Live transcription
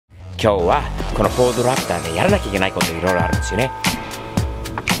今日はこのフォードラプターでやらなきゃいけないこといろいろあるんですよね。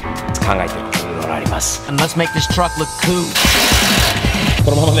考えてることいろいろあります。 And let's make this truck look cool. こ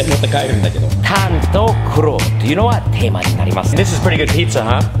のままで持って帰るんだけど、タンと苦労というのはテーマになります。 This is pretty good pizza,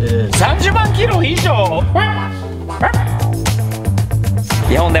 huh? 30万キロ以上。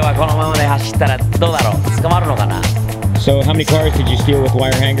日本ではこのままで走ったらどうだろう、捕まるのかな。 So how many cars did you steal with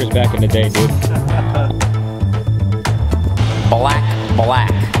wire hangers back in the day, dude? Black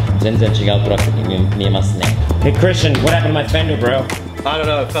全然違うトラックに見えますね。 Hey Christian, what happened to my fender, bro? I don't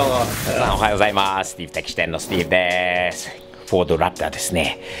know, it fell off. おはようございます。スティーブ的店のスティーブです。フォードラプターです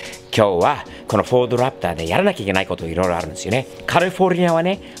ね。今日はこのフォードラプターでやらなきゃいけないこといろいろあるんですよね。カリフォルニアは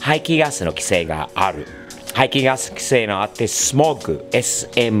ね、排気ガスの規制がある。排気ガス規制のあって、スモッグ、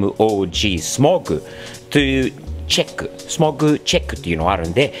SMOG、スモッグというチェック、スモッグチェックっていうのがある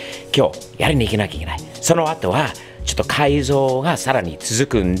んで、今日やりに行かなきゃいけない。その後はちょっと改造がさらに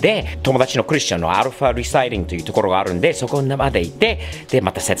続くんで、友達のクリスチャンのアルファリスタイリングというところがあるんで、そこまで行って、で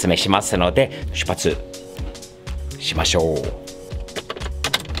また説明しますので、出発しましょう。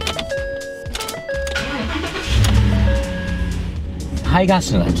排ガ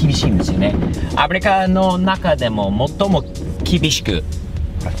スが厳しいんですよね。アメリカの中でも最も厳しく、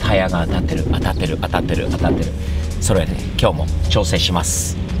タイヤが当たってる。それで、今日も調整しま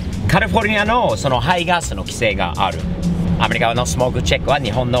す。カリフォルニアのその排ガスの規制がある。アメリカのスモークチェックは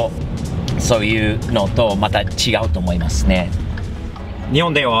日本のそういうのとまた違うと思いますね。日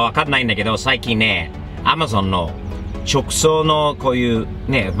本では分かんないんだけど、最近ね、アマゾンの直送のこういう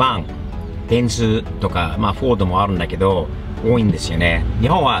ね、バン、ベンツとか、まあフォードもあるんだけど、多いんですよね。日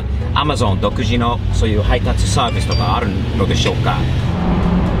本はアマゾン独自のそういう配達サービスとかあるのでしょうか。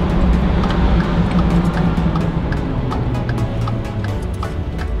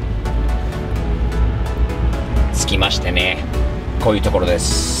着きましてね、こういうところで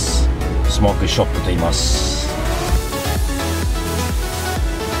す。スモークショップと言います。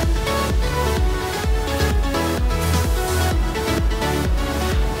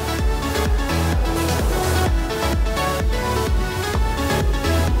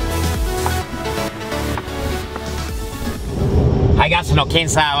排ガスの検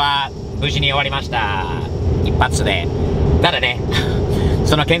査は無事に終わりました。一発で。ただね、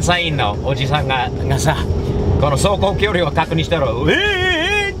その検査員のおじさんがさ、この走行距離を確認したら、っ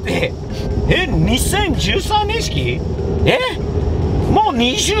て、2013年式？もう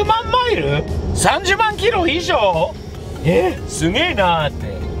20万マイル？ 30万キロ以上？すげえなーっ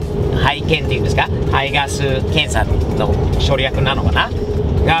て。排検っていうんですか？排ガス検査の省略なのかな？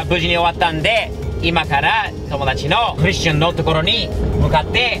が無事に終わったんで、今から友達のクリスチャンのところに向かっ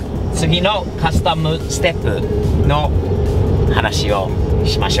て次のカスタムステップの話を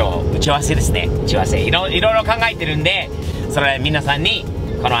しましょう。打ち合わせですね。打ち合わせいろいろ考えてるんで、それ皆さんに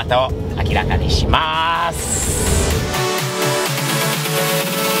この後明らかにします。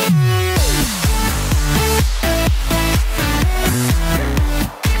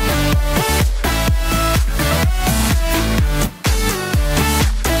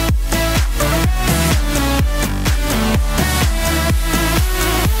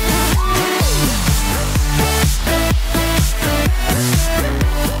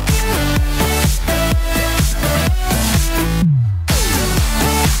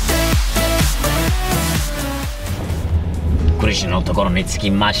クリスチャンのところに着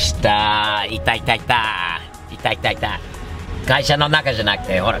きました。いた。会社の中じゃなく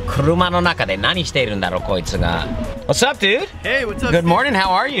て、ほら、車の中で何しているんだろう、こいつが。What's up, dude? Hey, what's up? Good morning,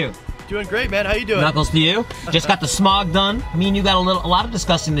 how are you? Doing great, man. How you doing? Knuckles to you. Just got the smog done. Me and you got a lot of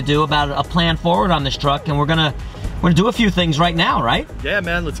discussing to do about a plan forward on this truck, and we're gonna do a few things right now, right? Yeah,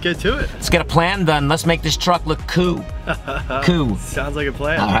 man. Let's get to it. Let's get a plan done. Let's make this truck look cool. Cool. Sounds like a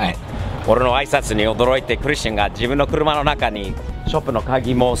plan. All right. 俺の挨拶に驚いてクリスチャンが自分の車の中にショップの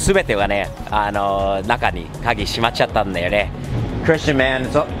鍵も全てがね、中に鍵しまっちゃったんだよね。Christian, man,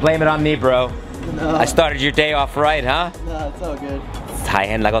 blame it on me, bro. No. I started your day off right, huh? No, it's all good. 大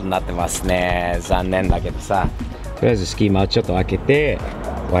変なことになってますね。残念だけどさ。とりあえずスキーマをちょっと開けて、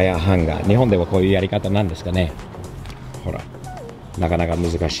ワイヤーハンガー。日本ではこういうやり方なんですかね。ほら、なかなか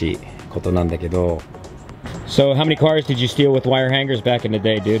難しいことなんだけど。So how many cars did you steal with wire hangers back in the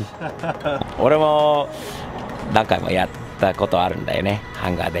day, dude? 俺も何回もやったことあるんだよね、ハ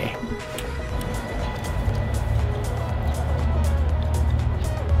ンガーで。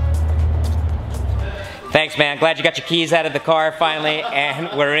Thanks, man. Glad you got your keys out of the car finally, and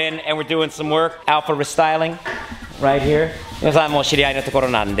we're in and we're doing some work. Alpha Restyling, right here. 皆さんも知り合いのところ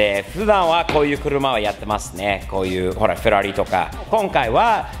なんで、普段はこういう車はやってますね。こういうほらフェラーリとか。今回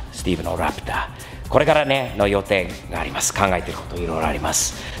はスティーブのラプター。これからねの予定があります。考えていることいろいろありま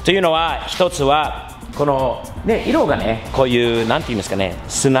す。というのは一つはこの、ね、色がねこういうなんていうんですかね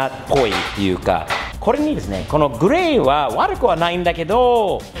砂っぽいっていうか、これにですねこのグレーは悪くはないんだけ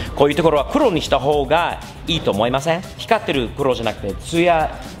ど、こういうところは黒にした方がいいと思いません？光ってる黒じゃなくてツ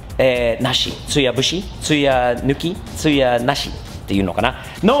ヤ、なし、ツヤ節、ツヤ抜き、ツヤなしっていうのかな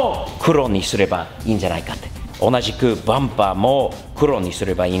の黒にすればいいんじゃないかって。同じくバンパーも黒にす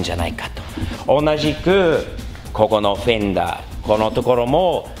ればいいんじゃないかと。同じくここのフェンダー、このところ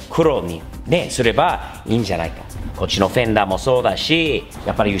も黒に、ね、すればいいんじゃないか。こっちのフェンダーもそうだし、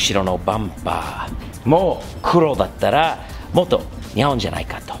やっぱり後ろのバンパーも黒だったらもっと似合うんじゃない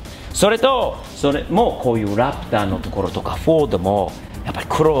かと。それとそれもこういうラプターのところとかフォードもやっぱり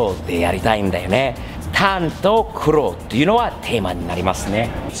黒でやりたいんだよね。タンと黒っていうのはテーマになりますね。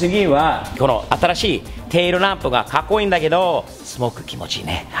次はこの新しいテールランプがかっこいいんだけど、スモーク気持ちいい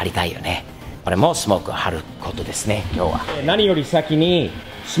ね、貼りたいよね。これもスモーク貼ることですね今日は。何より先に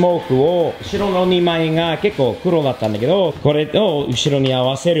スモークを後ろの2枚が結構黒だったんだけど、これを後ろに合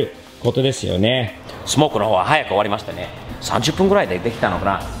わせることですよね。スモークの方は早く終わりましたね。30分ぐらいでできたのか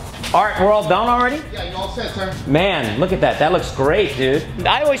な。Alright, we're all done already? Yeah, you all set, sir. Man, look at that. That looks great, dude.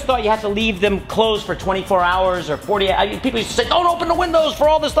 I always thought you had to leave them closed for 24 hours or 40 hours. People used to say, don't open the windows for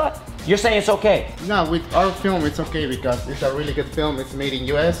all this stuff. You're saying it's okay? No, with our film, it's okay because it's a really good film. It's made in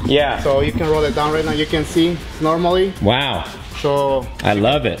US. Yeah. So you can roll it down right now. You can see normally. Wow, So I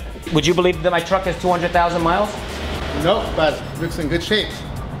love it. Would you believe that my truck has 200,000 miles? no, but it looks in good shape.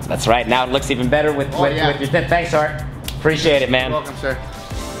 That's right. Now it looks even better with, Oh, yeah. with your... Thanks, Art. Appreciate it, You're man. welcome, sir.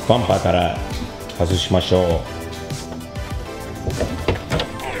 バンパーから外しましょう。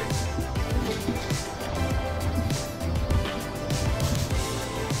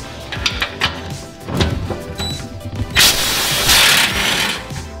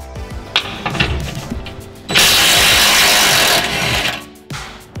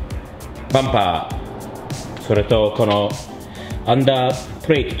バンパー、それとこのアンダー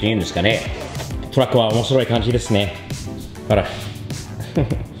プレートっていうんですかね。トラックは面白い感じですね。ほら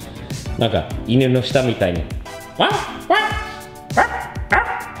なんか犬の下みたいにワンワンワン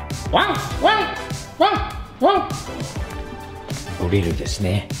ワンワンワンワン。グリルです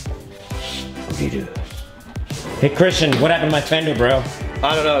ね。グリル。Hey Christian, what happened to my fender, bro?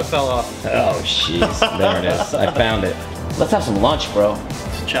 I don't know, it fell off. Oh, jeez, there it is. I found it. Let's have some lunch, bro.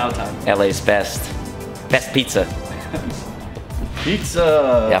 It's chow time. LA's best pizza.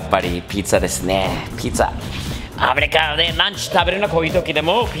 Pizza! やっぱりピザですね。ピザ。アメリカでランチ食べるのはこういう時で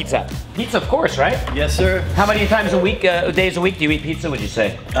もピザ。Pizza, of course, right? Yes, sir. How many times a week, days a week do you eat pizza, would you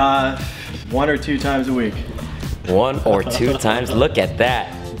say? 1 or 2 times a week. 1 or 2 times? Look at that.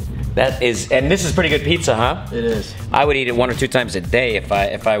 That is, and this is pretty good pizza, huh? It is. I would eat it 1 or 2 times a day if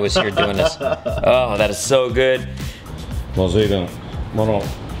I was here doing this. Oh, that is so good. もう随分物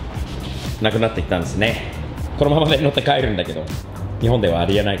なくなってきたんですね。このままで乗って帰るんだけど、日本ではあ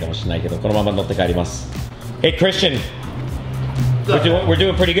りえないかもしれないけど、このまま乗って帰ります。Hey Christian, we're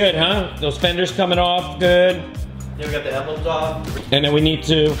doing pretty good, huh? Those fenders coming off good. Yeah, we got the emblems off. And then we need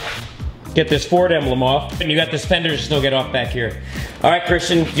to get this Ford emblem off. And you got this fender to still get off back here. All right,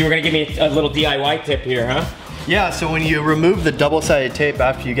 Christian, you were going to give me a little DIY tip here, huh? Yeah, so when you remove the double-sided tape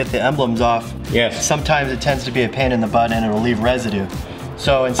after you get the emblems off, Yes. sometimes it tends to be a pain in the butt and it'll leave residue.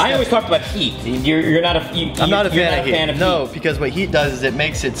 So instead, I always talked about heat. You're not a I'm not a you're fan, not of, a fan heat. of No, heat. because what heat does is it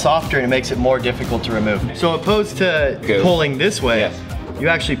makes it softer and it makes it more difficult to remove. So opposed to Good. pulling this way, Yes. you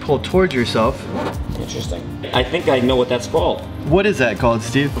actually pull towards yourself. Interesting. I think I know what that's called. What is that called,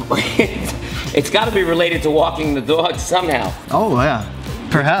 Steve? It's got to be related to walking the dog somehow. Oh yeah,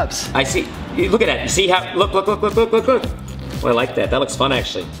 perhaps. I see. Look at that. See how? Look. Oh, I like that. That looks fun,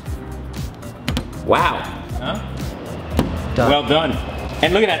 actually. Wow. Done. Well done.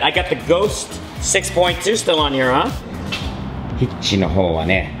 And look at that. I got the Ghost 6.2 still on here, huh? ヒッチの方は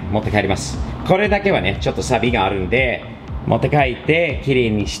ね、持って帰ります。これだけはね、ちょっと錆があるんで、持って帰って綺麗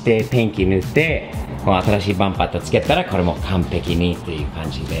にしてペンキ塗って、この新しいバンパーとつけたらこれも完璧にっていう感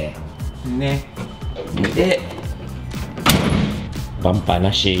じでね。で、バンパー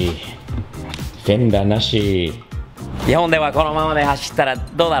なし、フェンダーなし。日本ではこのままで走ったら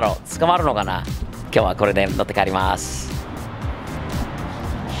どうだろう？捕まるのかな？今日はこれで乗って帰ります。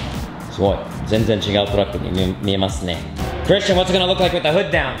すごい、全然違うトラックに見えますね。Christian, what's it gonna look like with the hood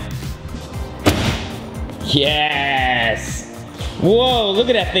down? Yes! Whoa, look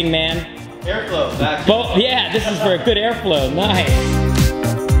at that thing, man. Airflow back. Yeah, this is for a good airflow. Nice.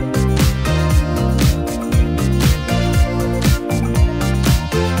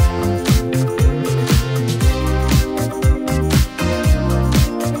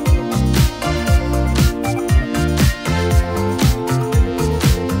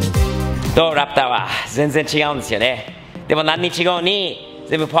 とラプターは全然違うんですよね。でも何日後に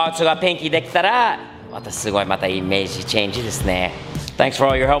全部パーツがペンキできたらまたすごいまたイメージチェンジですね。Thanks for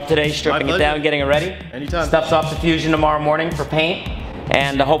all your help today, stripping it down, getting it ready. Anytime. Stuff's off to Fusion tomorrow morning for paint.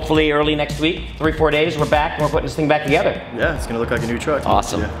 And hopefully early next week, 3-4 days, we're back and we're putting this thing back together. Yeah, it's gonna look like a new truck.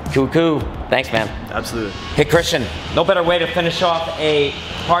 Awesome. Yeah. Cool. Thanks, man. Absolutely. Hey, Christian, no better way to finish off a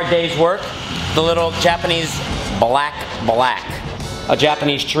hard day's work. The little Japanese black. A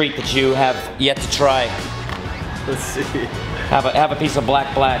Japanese treat that you have yet to try. Let's see. Have a piece of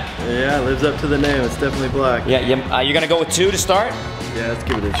black. Yeah, it lives up to the name. It's definitely black. Yeah, you're gonna go with 2 to start? Yeah, let's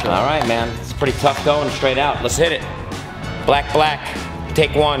give it a shot. All right, man. It's pretty tough going straight out. Let's hit it. Black.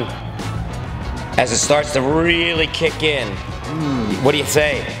 Take 1. As it starts to really kick in. What do you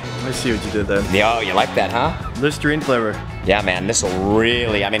say? I see what you did there. Yeah, you like that, huh? Listerine flavor. Yeah, man. This will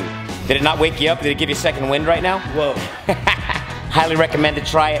really. I mean, did it not wake you up? Did it give you a second wind right now? Whoa. Highly recommend to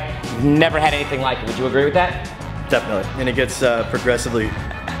try it. Never had anything like it. Would you agree with that? Definitely. And it gets progressively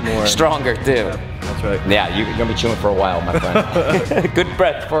more Stronger too. Yeah, that's right. Yeah, you're gonna be chewing for a while, my friend. Good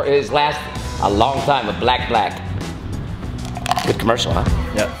breath for his last a long time with black. Good commercial, huh?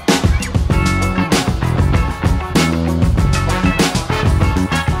 Yeah.